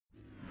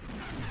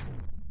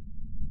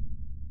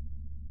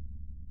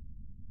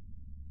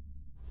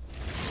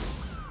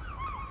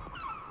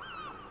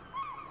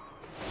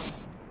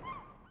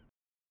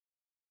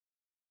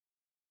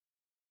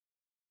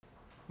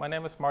My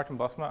name is Maarten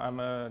Bosma. I'm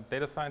a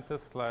data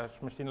scientist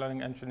 / machine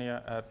learning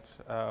engineer at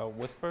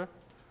Whisper.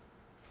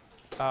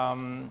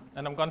 And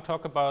I'm going to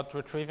talk about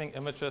retrieving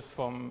images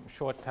from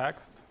short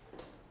text.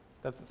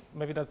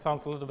 Maybe that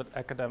sounds a little bit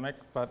academic,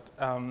 but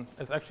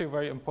it's actually a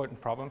very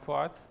important problem for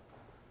us.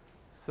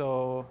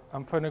 So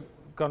I'm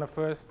going to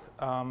first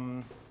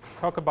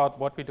talk about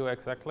what we do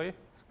exactly,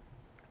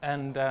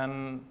 and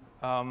then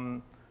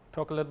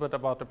talk a little bit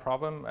about the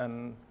problem,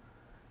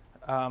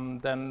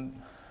 and then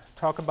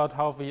talk about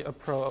how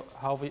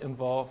we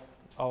evolve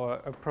our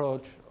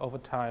approach over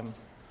time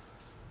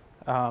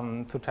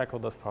to tackle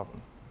this problem.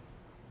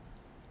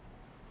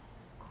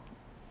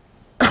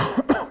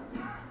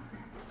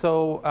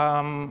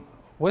 So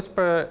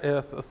Whisper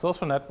is a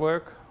social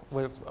network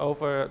with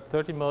over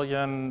 30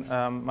 million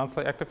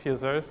monthly active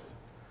users.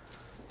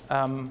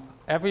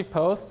 Every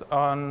post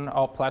on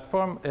our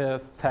platform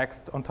is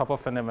text on top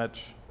of an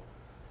image.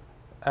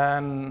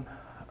 And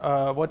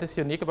what is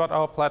unique about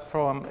our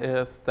platform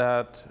is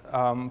that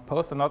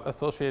posts are not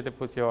associated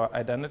with your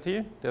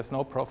identity. There's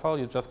no profile.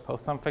 You just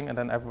post something, and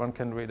then everyone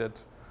can read it.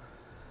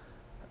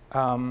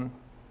 And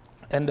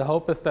the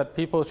hope is that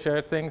people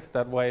share things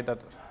that way that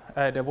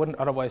they wouldn't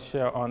otherwise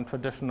share on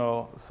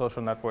traditional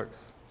social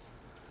networks.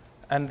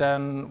 And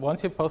then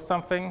once you post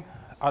something,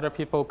 other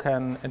people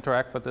can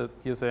interact with it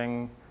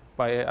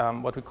by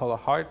what we call a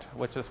heart,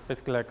 which is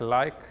basically like a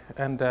like,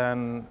 and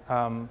then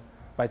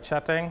by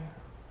chatting,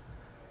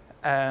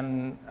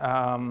 and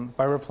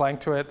by replying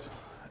to it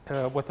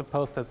with a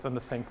post that's in the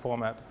same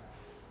format.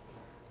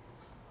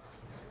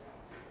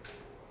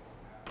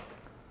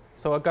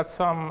 So I got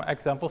some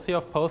examples here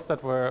of posts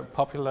that were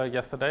popular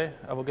yesterday.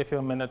 I will give you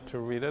a minute to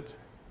read it.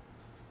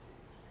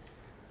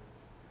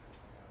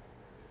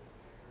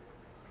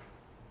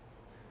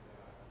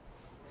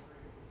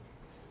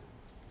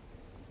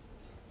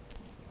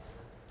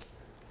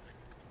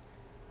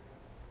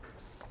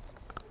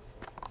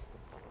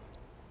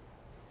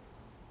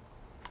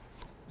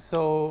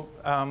 So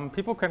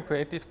people can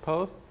create these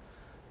posts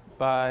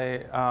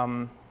by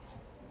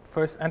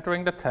first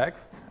entering the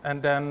text, and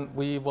then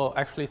we will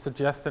actually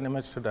suggest an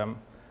image to them.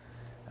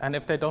 And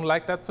if they don't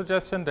like that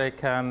suggestion, they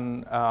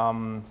can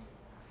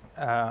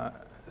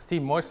see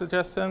more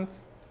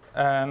suggestions.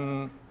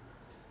 And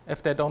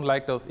if they don't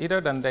like those either,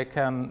 then they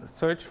can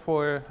search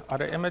for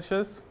other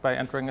images by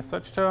entering a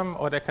search term,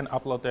 or they can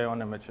upload their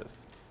own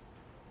images.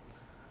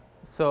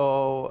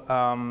 So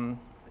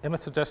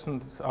image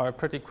suggestions are a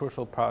pretty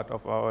crucial part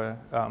of our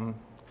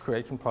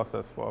creation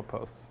process for our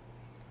posts.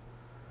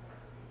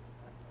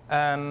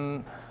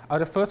 And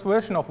the first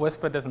version of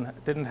Whisper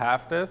didn't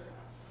have this.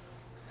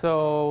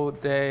 So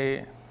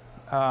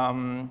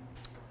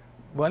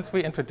once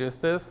we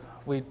introduced this,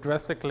 we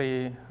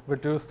drastically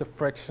reduced the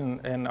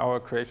friction in our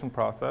creation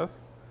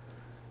process.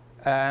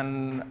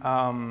 And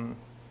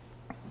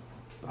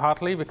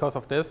partly because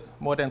of this,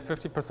 more than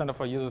 50%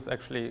 of our users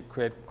actually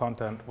create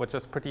content, which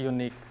is pretty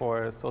unique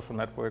for a social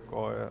network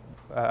or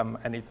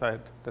any site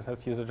that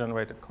has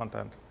user-generated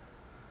content.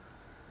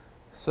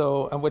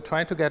 So, and we're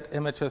trying to get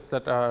images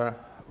that are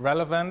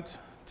relevant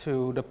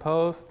to the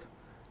post,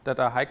 that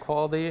are high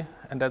quality,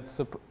 and that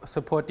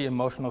support the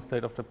emotional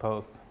state of the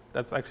post.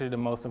 That's actually the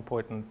most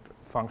important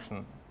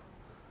function.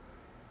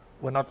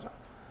 We're not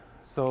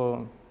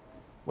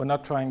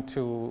trying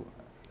to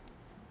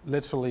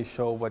literally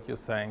show what you're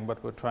saying,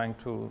 but we're trying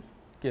to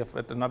give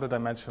it another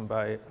dimension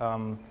by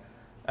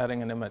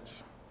adding an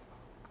image.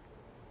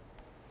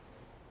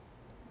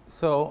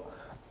 So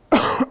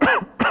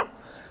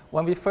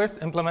when we first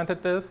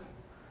implemented this,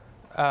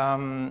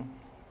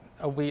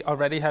 we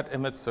already had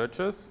image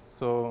searches.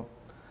 So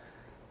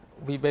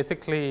we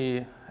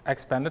basically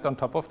expanded on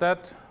top of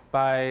that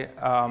by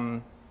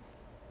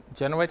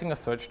generating a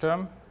search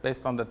term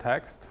based on the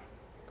text,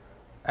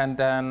 and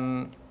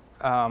then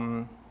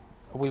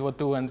we would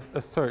do a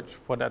search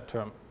for that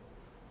term.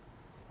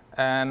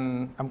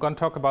 And I'm going to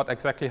talk about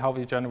exactly how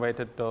we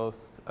generated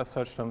those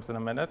search terms in a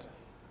minute.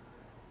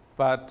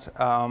 But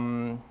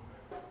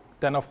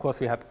then, of course,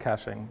 we had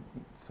caching,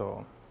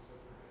 so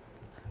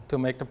to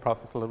make the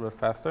process a little bit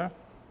faster.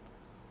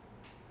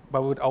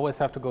 But we would always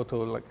have to go to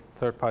like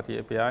third-party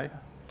API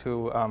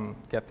to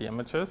get the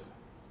images.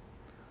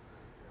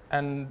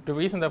 And the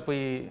reason that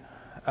we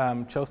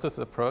chose this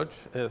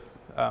approach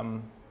is,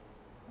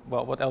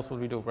 well, what else would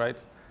we do, right?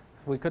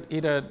 We could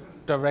either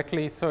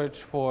directly search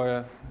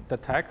for the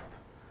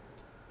text,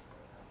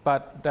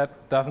 but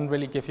that doesn't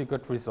really give you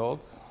good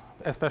results,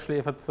 especially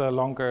if it's a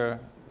longer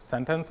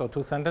sentence or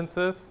two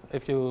sentences.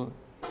 If you,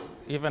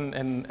 even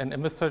in an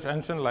image search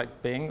engine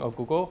like Bing or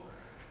Google,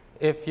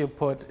 if you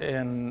put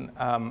in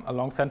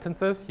long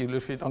sentences, you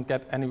usually don't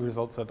get any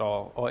results at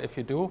all. Or if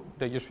you do,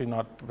 they're usually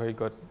not very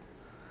good.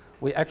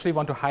 We actually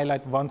want to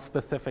highlight one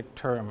specific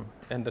term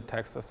in the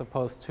text as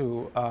opposed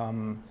to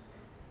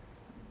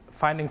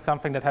finding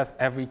something that has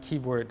every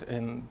keyword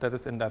that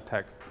is in that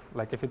text.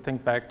 Like if you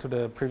think back to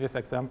the previous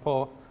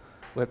example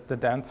with the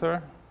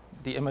dancer,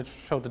 the image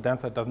showed the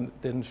dancer,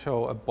 didn't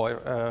show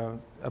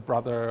a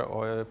brother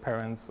or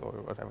parents or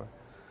whatever.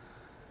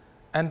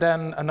 And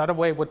then another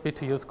way would be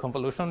to use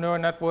convolutional neural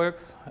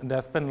networks. And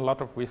there's been a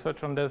lot of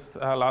research on this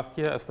last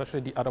year,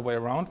 especially the other way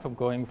around, from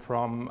going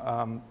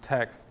from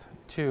text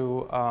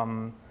to,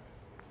 from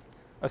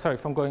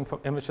going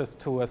from images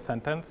to a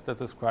sentence that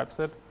describes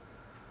it.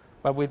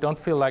 But we don't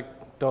feel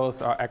like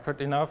those are accurate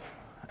enough.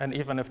 And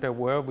even if there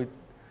were,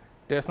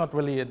 there's not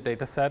really a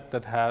data set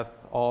that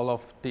has all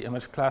of the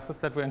image classes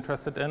that we're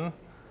interested in,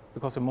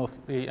 because we're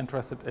mostly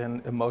interested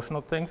in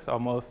emotional things. Our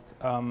most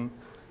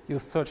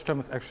used search term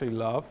is actually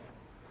love.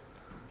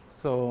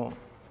 So,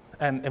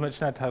 and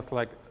ImageNet has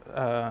like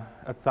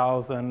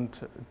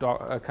 1,000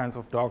 kinds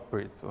of dog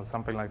breeds or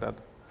something like that,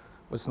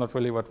 which is not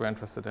really what we're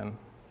interested in.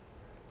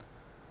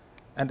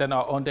 And then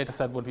our own data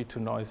set would be too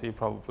noisy,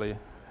 probably.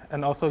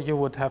 And also, you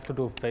would have to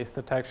do face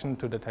detection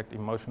to detect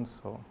emotions.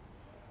 So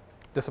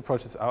this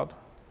approach is out.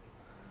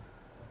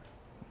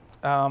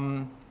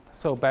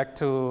 So back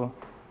to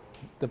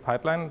the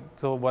pipeline.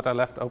 So what I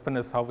left open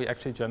is how we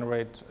actually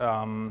generate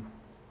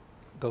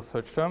those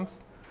search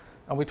terms.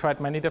 And we tried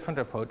many different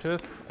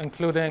approaches,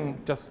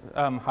 including just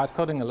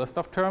hard-coding a list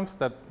of terms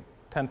that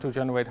tend to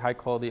generate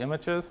high-quality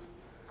images.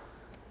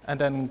 And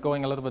then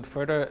going a little bit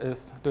further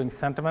is doing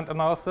sentiment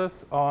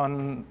analysis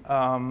on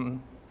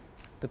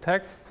the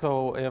text.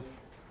 So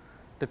if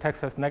the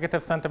text has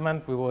negative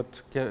sentiment, we would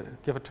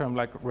give a term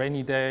like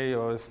rainy day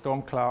or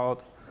storm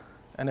cloud.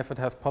 And if it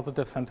has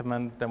positive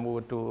sentiment, then we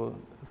would do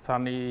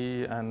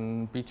sunny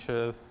and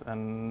beaches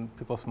and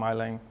people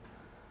smiling.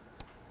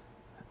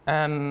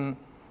 And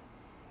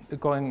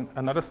going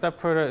another step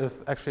further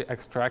is actually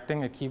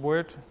extracting a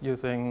keyword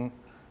using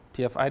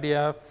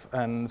TF-IDF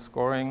and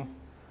scoring.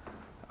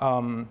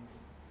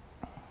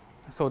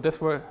 So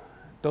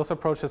those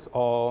approaches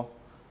all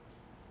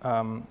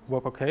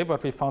work okay,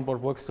 but we found what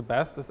works the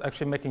best is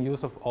actually making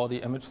use of all the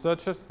image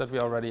searches that we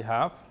already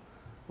have,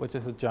 which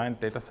is a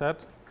giant data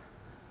set.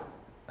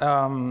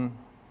 And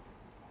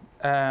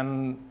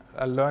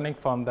learning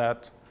from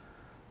that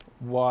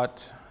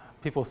what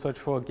people search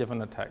for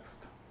given a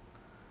text.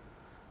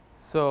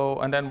 So,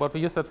 and then what we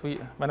use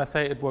when I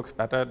say it works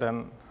better,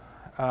 then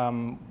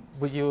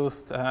we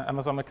used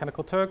Amazon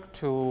Mechanical Turk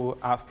to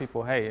ask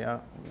people, hey,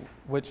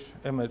 which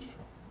image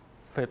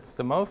fits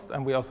the most?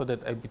 And we also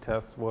did A/B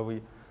tests where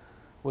we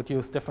would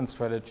use different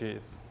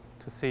strategies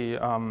to see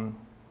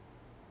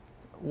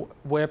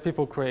where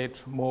people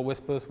create more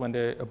whispers when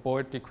they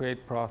abort the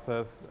create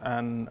process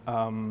and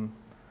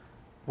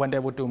when they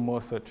would do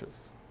more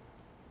searches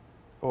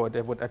or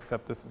they would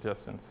accept the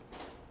suggestions.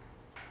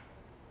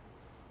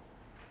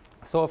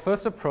 So our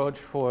first approach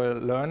for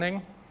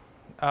learning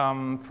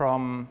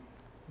from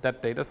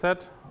that data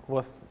set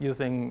was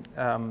using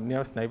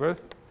nearest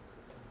neighbors.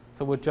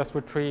 So we'd just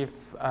retrieve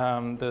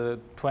the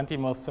 20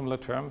 most similar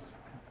terms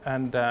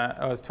and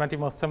 20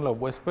 most similar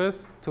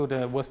whispers to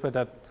the whisper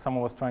that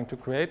someone was trying to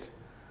create,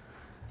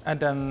 and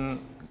then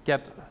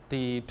get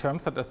the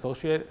terms that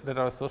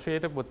are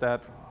associated with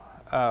that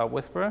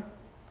whisper,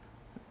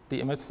 the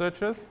image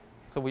searches.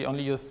 So we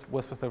only use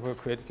whispers that were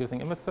created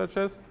using image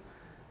searches,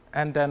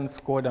 and then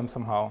score them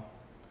somehow.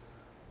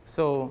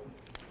 So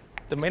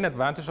the main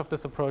advantage of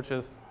this approach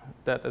is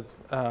that it's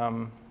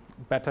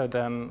better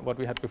than what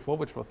we had before,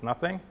 which was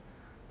nothing.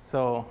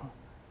 So,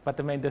 but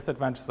the main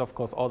disadvantage is, of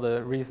course, all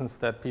the reasons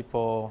that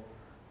people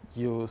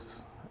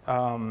use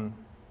don't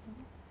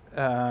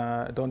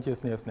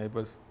use nearest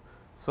neighbors.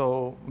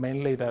 So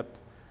mainly that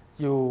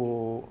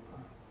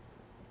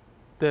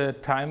the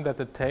time that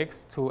it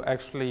takes to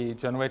actually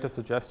generate a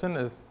suggestion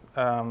is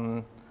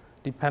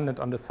dependent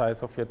on the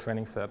size of your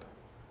training set.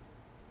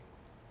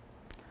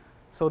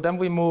 So then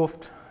we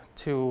moved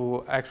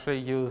to actually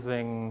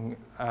using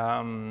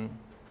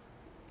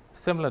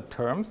similar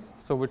terms,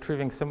 so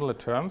retrieving similar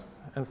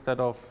terms instead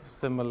of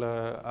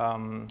similar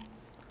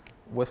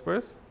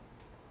whispers.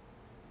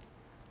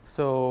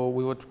 So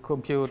we would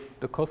compute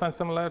the cosine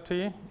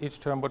similarity. Each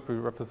term would be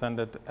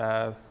represented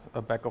as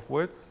a bag of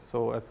words,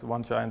 so as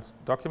one giant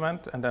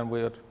document, and then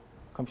we would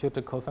compute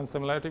the cosine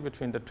similarity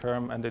between the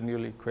term and the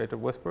newly created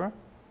whisper,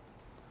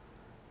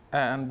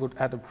 and would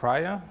add a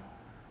prior,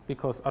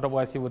 because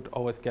otherwise you would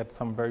always get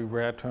some very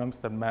rare terms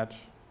that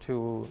match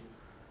to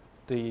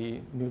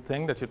the new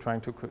thing that you're trying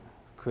to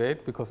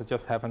create, because it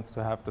just happens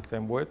to have the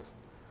same words.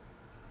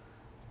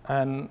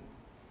 And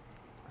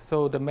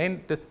so the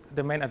main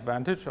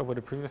advantage over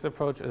the previous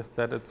approach is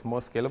that it's more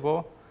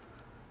scalable.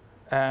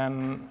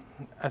 And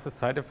as a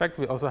side effect,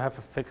 we also have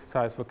a fixed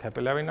size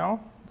vocabulary now.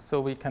 So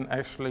we can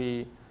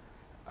actually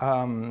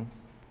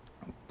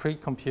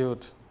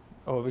pre-compute,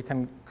 or we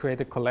can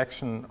create a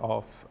collection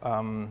of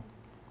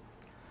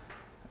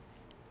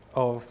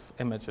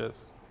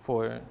images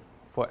for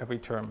every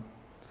term.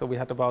 So we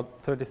had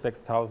about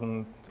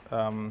 36,000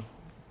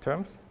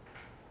 terms.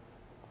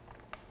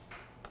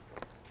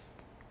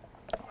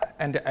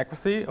 And the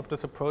accuracy of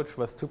this approach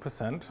was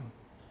 2%,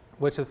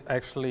 which is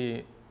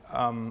actually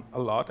a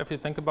lot if you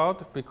think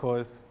about it,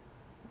 because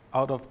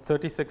out of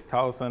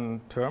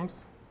 36,000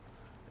 terms,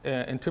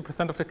 in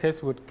 2% of the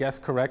case, we would guess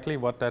correctly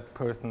what that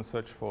person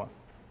searched for.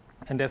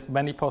 And there's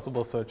many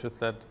possible searches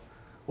that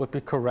would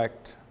be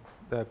correct,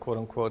 quote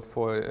unquote,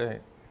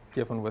 for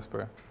given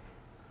whisper.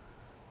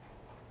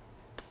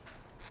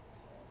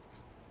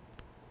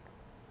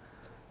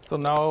 So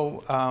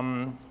now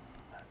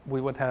we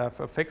would have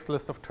a fixed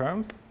list of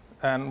terms,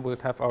 and we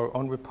would have our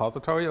own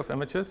repository of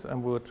images,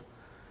 and we would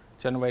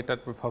generate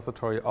that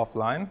repository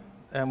offline.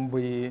 And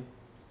we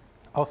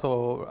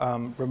also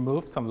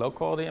removed some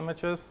low-quality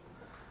images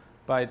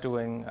by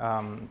doing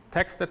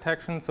text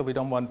detection, so we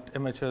don't want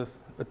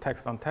images with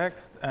text on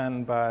text,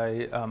 and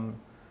by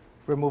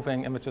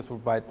removing images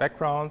with white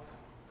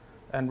backgrounds,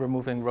 and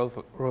removing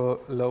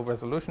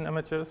low-resolution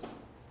images.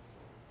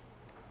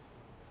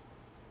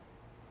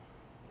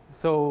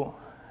 So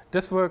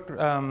this worked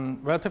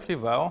relatively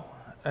well,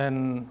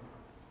 and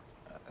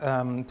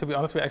to be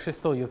honest, we're actually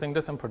still using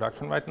this in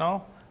production right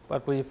now,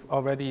 but we've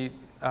already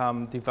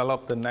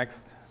developed the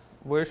next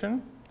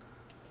version,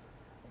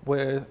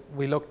 where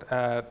we looked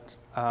at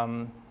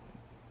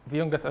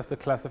viewing this as a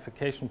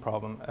classification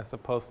problem as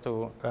opposed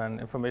to an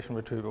information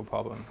retrieval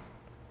problem.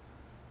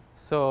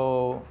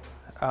 So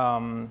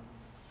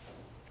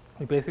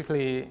we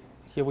basically,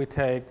 here we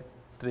take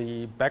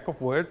the back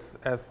of words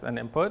as an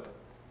input,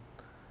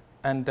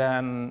 and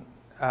then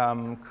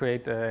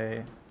create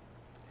a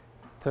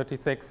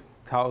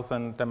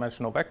 36,000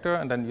 dimensional vector,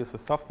 and then use a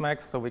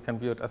softmax so we can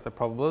view it as a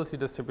probability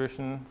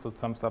distribution, so it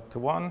sums up to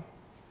 1.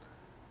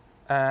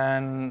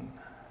 And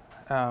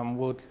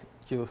we'll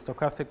use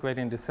stochastic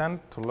gradient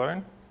descent to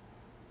learn.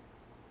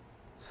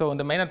 So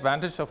the main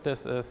advantage of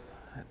this is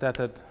that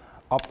it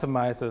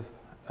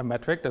optimizes a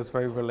metric that's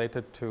very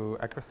related to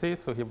accuracy.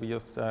 So here we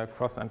used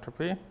cross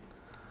entropy.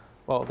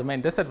 Well, the main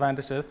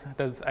disadvantage is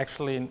that it's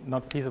actually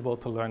not feasible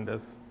to learn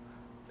this.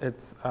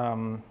 It's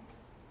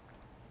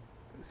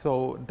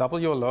so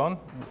W alone,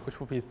 which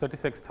would be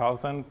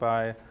 36,000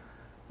 by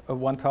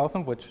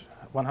 1,000, which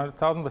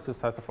 100,000, which is the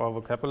size of our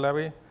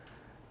vocabulary,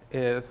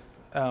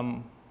 is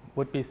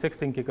would be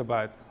 16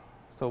 gigabytes.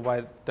 So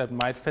while that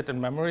might fit in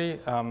memory,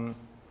 it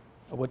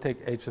would take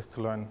ages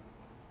to learn.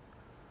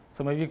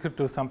 So maybe you could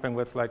do something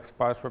with like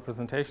sparse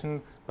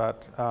representations,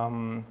 but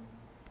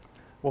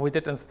what we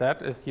did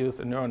instead is use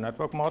a neural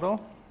network model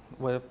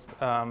with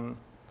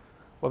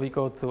where we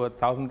go to a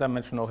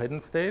 1,000-dimensional hidden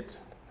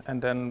state,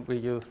 and then we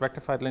use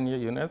rectified linear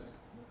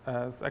units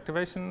as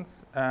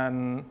activations,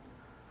 and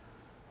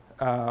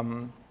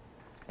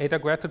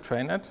AdaGrad to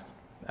train it.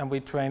 And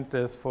we trained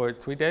this for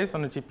 3 days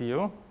on the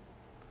GPU.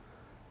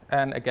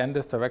 And again,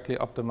 this directly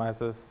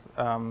optimizes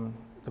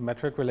the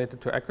metric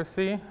related to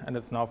accuracy, and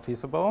it's now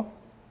feasible.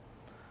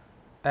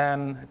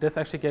 And this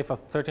actually gave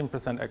us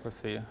 13%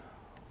 accuracy,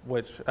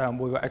 which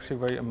we were actually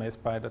very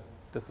amazed by that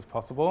this is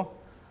possible.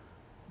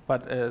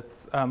 But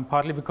it's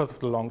partly because of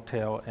the long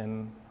tail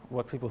in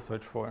what people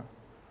search for.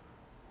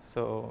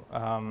 So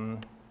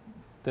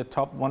the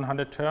top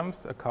 100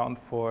 terms account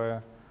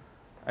for,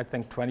 I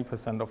think,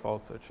 20% of all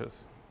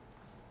searches.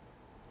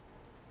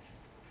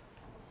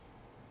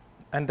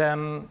 And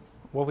then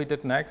what we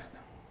did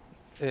next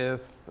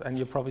is, and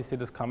you probably see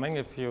this coming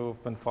if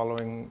you've been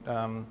following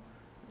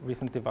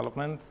recent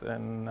developments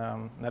in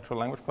natural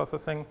language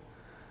processing,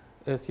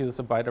 is use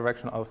a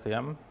bidirectional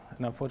LCM.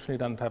 And unfortunately, I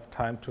don't have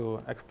time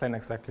to explain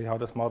exactly how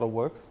this model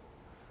works.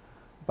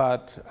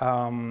 But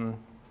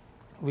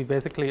we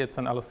basically, it's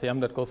an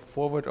LCM that goes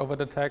forward over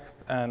the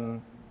text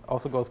and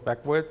also goes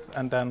backwards.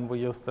 And then we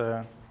use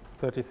the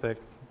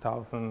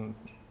 36,000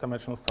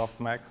 dimensional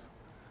softmax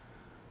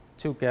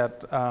to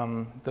get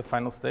the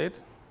final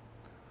state.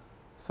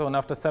 So and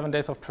after 7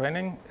 days of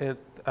training,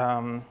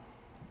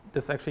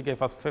 this actually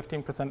gave us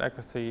 15%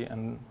 accuracy,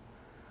 and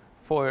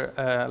for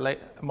a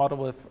model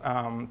with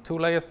 2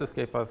 layers, this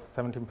gave us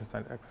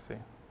 17% accuracy.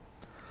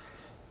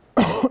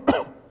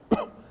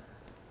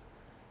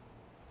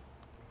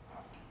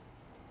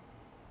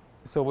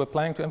 So we're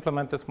planning to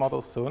implement this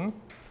model soon,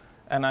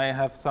 and I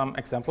have some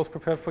examples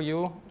prepared for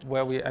you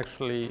where we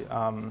actually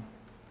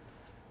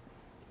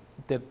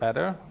did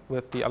better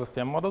with the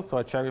LSTM model. So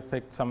I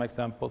cherry-picked some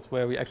examples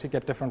where we actually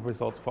get different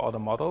results for other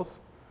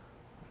models.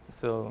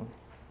 So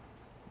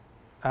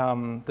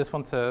this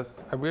one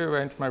says, I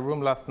rearranged my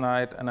room last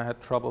night and I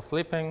had trouble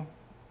sleeping.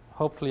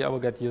 Hopefully I will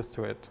get used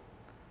to it.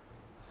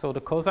 So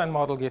the cosine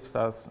model gives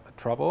us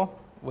trouble,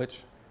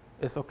 which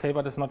is okay,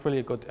 but it's not really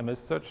a good image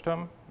search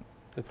term.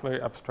 It's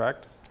very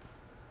abstract.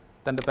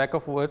 Then the back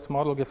of words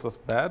model gives us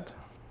bed.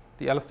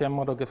 The LSTM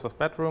model gives us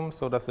bedroom,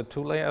 so that's a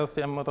 2-layer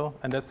LSTM model,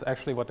 and that's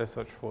actually what they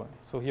search for.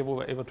 So here we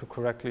were able to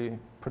correctly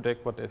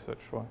predict what they search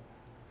for.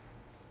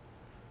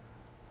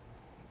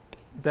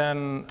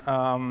 Then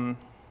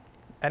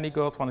any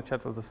girls want to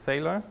chat with a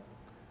sailor,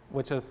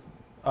 which is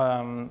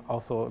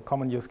also a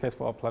common use case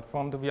for our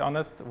platform, to be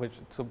honest,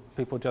 so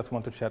people just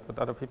want to chat with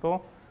other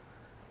people.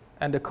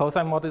 And the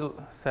cosine model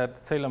said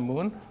Sailor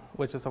Moon,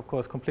 which is, of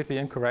course, completely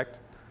incorrect.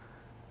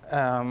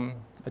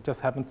 It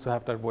just happens to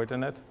have that word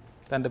in it.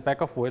 Then the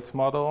back of words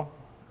model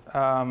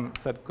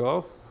said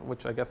girls,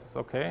 which I guess is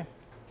OK.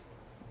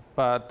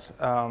 But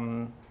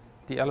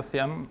the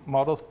LSTM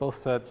models both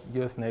said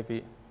US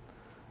Navy.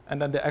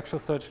 And then the actual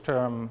search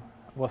term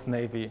was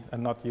Navy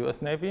and not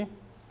US Navy.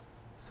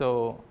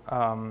 So,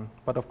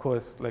 but of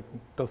course, like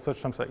those search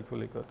terms are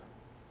equally good.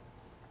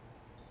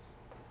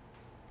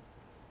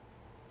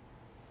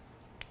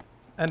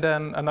 And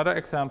then another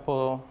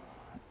example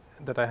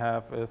that I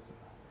have is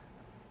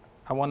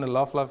I want a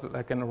love life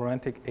like in a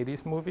romantic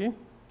 80s movie.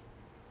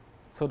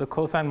 So the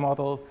cosine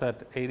model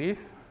said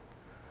 80s,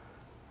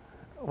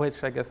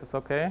 which I guess is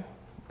okay.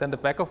 Then the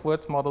back of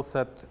words model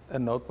said a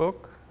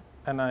notebook.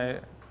 And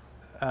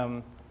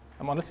I'm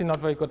honestly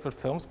not very good with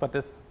films, but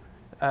this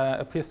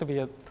appears to be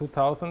a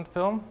 2000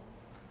 film.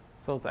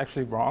 So it's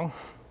actually wrong.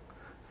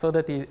 So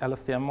did the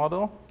LSTM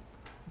model.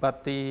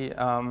 But the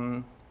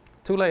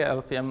two-layer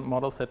LSTM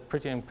model said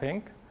Pretty in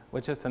Pink,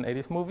 which is an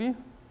 80s movie.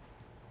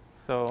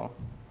 So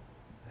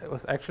it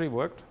was actually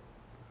worked.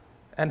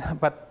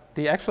 But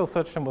the actual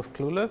search term was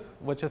Clueless,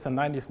 which is a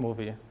 90s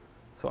movie.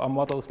 So our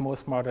model is more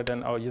smarter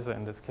than our user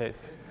in this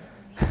case.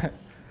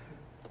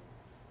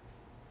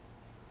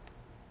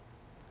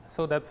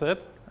 So that's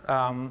it.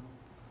 I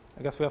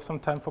guess we have some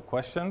time for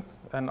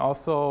questions. And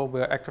also,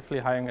 we're actively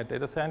hiring a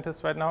data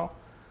scientist right now.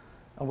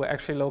 And we're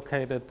actually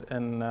located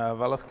in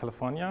Valles,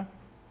 California.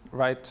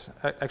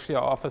 Actually,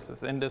 our office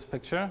is in this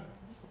picture.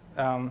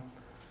 So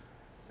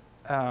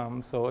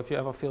if you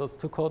ever feel it's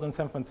too cold in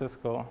San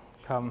Francisco,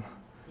 come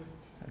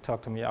and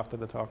talk to me after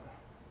the talk.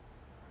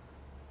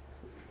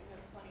 We have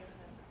plenty of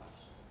time for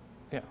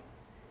questions. Yeah.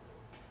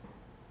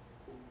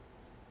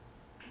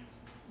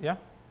 Yeah?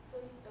 So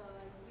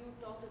you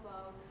talked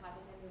about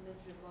having an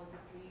image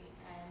repository,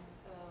 and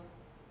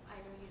I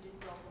know you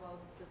didn't talk about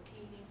the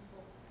cleaning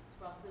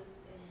process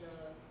in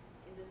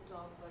this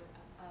talk, but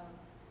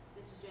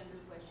just a general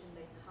question,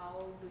 like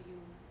how do you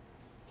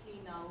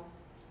clean out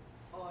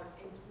or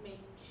make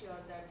sure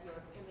that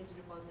your image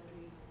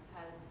repository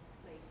has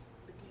like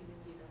the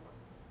cleanest data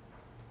possible?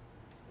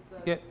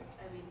 Because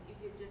I mean,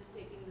 if you're just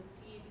taking the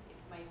feed, it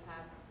might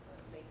have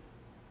like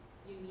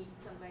you need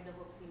some kind of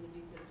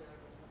obscenity filter or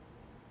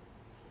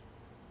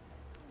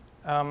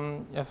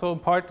something. Yeah, so in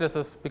part this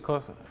is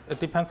because it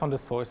depends on the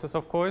sources,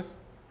 of course.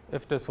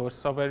 If the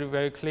sources are very,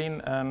 very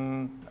clean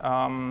and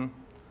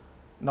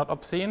not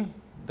obscene,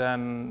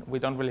 then we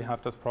don't really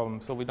have this problem.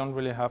 So we don't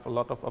really have a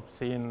lot of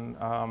obscene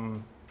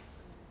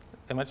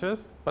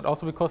images, but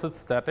also because it's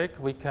static,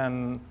 we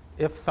can,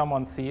 if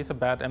someone sees a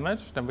bad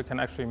image, then we can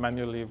actually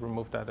manually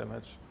remove that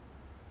image.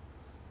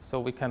 So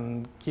we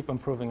can keep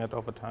improving it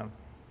over time.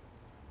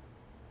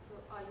 So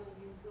are your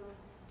users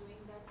doing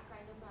that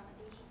kind of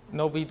annotation?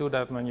 No, we do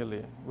that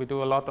manually. We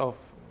do a lot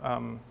of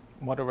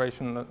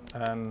moderation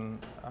and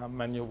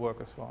manual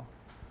work as well.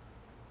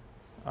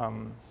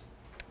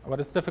 But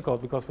it's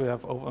difficult because we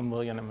have over 1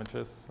 million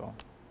images. So,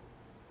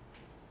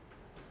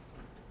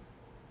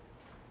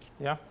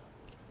 yeah.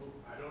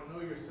 I don't know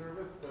your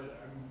service, but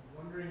I'm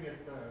wondering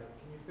if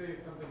can you say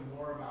something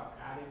more about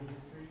adding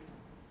history?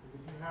 Because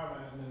if you have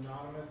an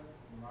anonymous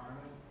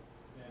environment,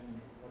 then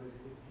what does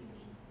history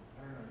mean?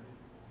 I don't know.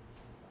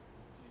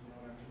 Do you know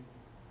what I mean?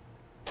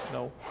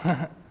 No.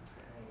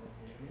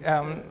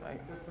 You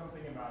said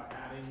something about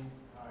adding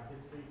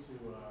history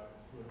to a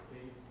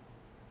state.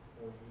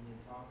 So in your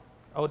talk.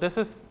 Oh, this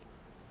is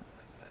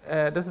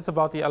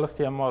about the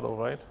LSTM model,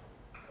 right?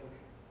 Okay.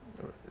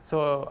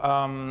 So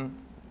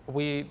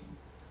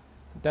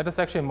that is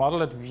actually a model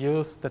that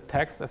views the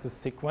text as a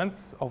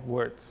sequence of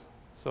words.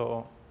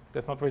 So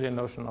there's not really a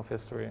notion of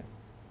history.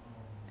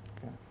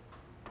 Okay.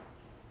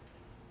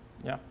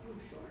 Yeah. You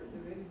showed at the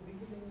very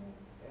beginning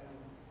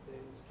the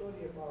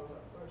story about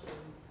a person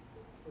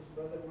whose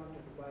brother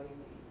wanted to buy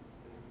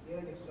he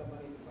earned extra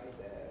money to buy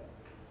the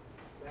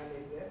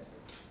valet dress.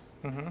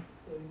 Mm-hmm.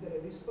 So is there a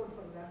whisper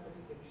for that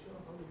you can show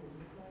how it will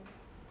look like?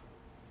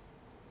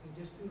 Is it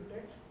just pure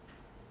text?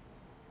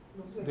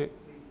 Looks like the emojis.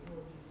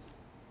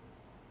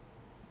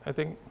 I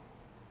think.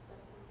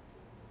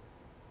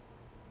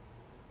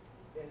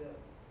 Yeah,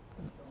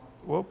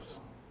 Whoops.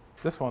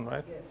 This one,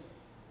 right? yes.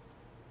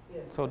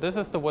 Yes. So this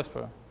is the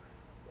whisper.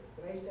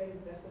 The right side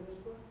is that's the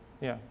whisper.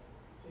 Yeah.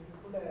 So if you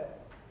put a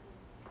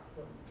bunch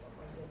of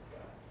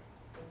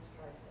French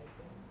fries like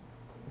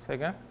that. Say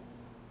again?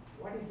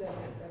 What is that?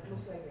 That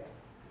looks like a.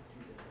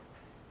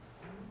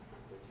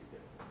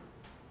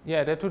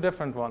 Yeah, they're two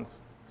different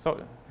ones.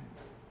 So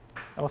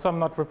also, I'm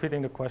not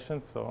repeating the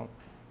questions, so.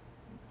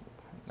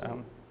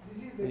 This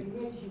is the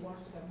image he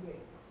wants to convey.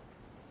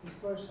 This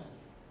person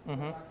we're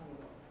talking about.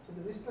 So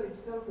the whisper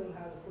itself will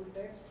have the full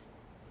text.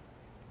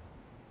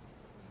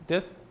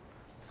 This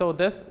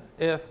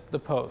is the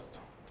post.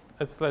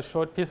 It's a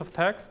short piece of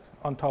text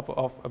on top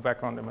of a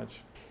background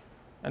image.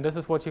 And this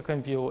is what you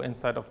can view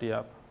inside of the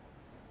app.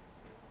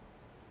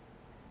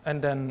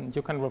 And then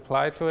you can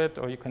reply to it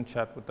or you can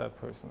chat with that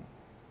person.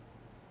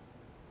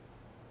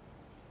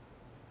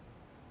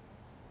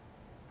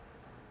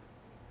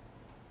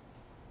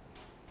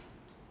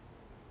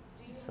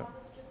 Do you have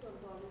a strict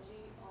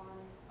ontology on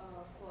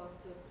for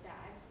the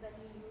tags that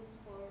you use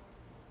for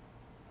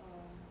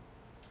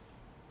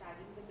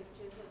tagging the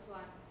pictures? So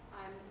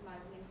I'm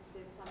imagining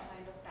there's some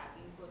kind of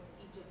tagging for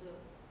each of the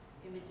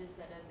images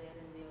that are there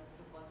in your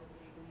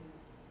repository. Do you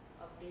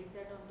update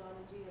that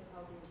ontology, or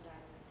how do you tag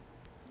it?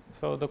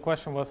 So the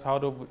question was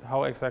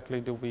how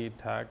exactly do we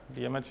tag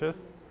the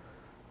images?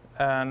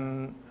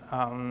 And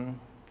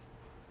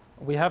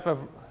we have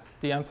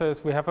The answer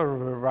is we have a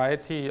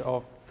variety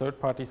of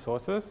third-party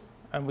sources,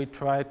 and we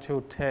try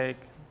to take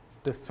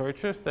the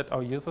searches that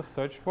our users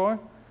search for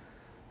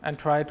and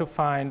try to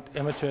find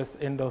images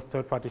in those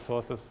third-party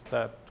sources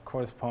that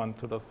correspond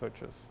to those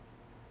searches.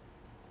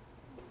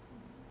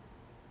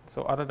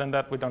 So other than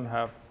that, we don't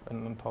have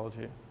an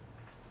ontology.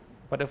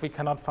 But if we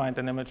cannot find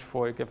an image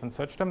for a given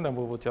search term, then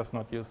we will just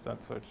not use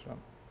that search term.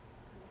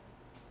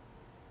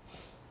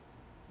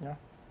 Yeah?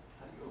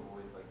 How do you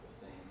avoid like the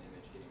same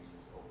image getting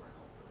used over and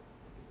over?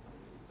 Like if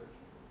somebody is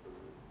searching for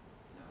food,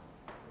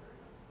 or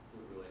a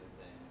food-related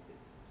thing,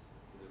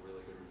 is a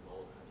really good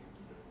result? How do you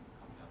keep it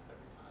from coming up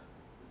every time?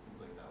 Because it seems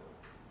like that would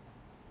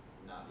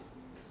not be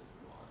something users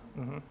would want.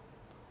 Mm-hmm.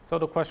 So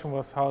the question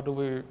was, how do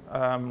we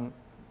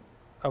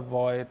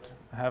avoid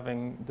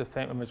having the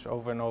same image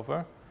over and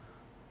over?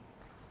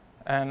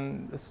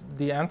 And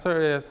the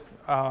answer is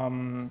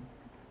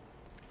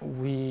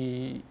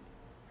we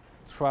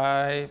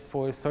try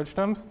for search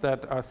terms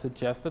that are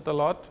suggested a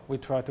lot. We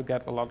try to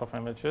get a lot of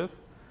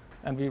images,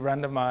 and we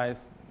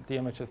randomize the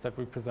images that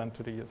we present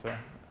to the user.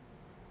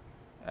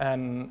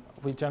 And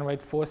we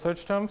generate 4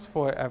 search terms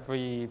for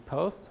every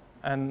post,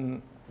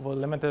 and we'll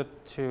limit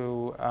it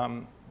to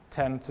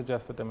 10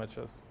 suggested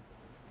images.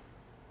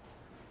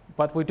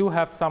 But we do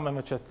have some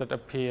images that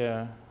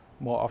appear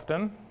more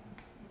often.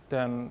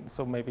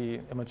 So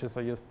maybe images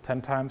are used 10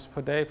 times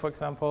per day, for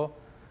example,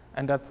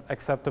 and that's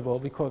acceptable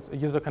because a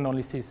user can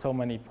only see so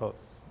many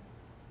posts.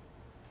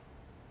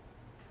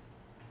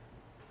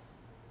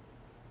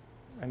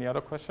 Any other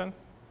questions?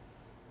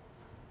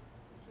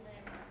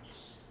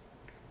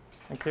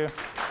 Thank you very much.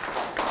 Thank you.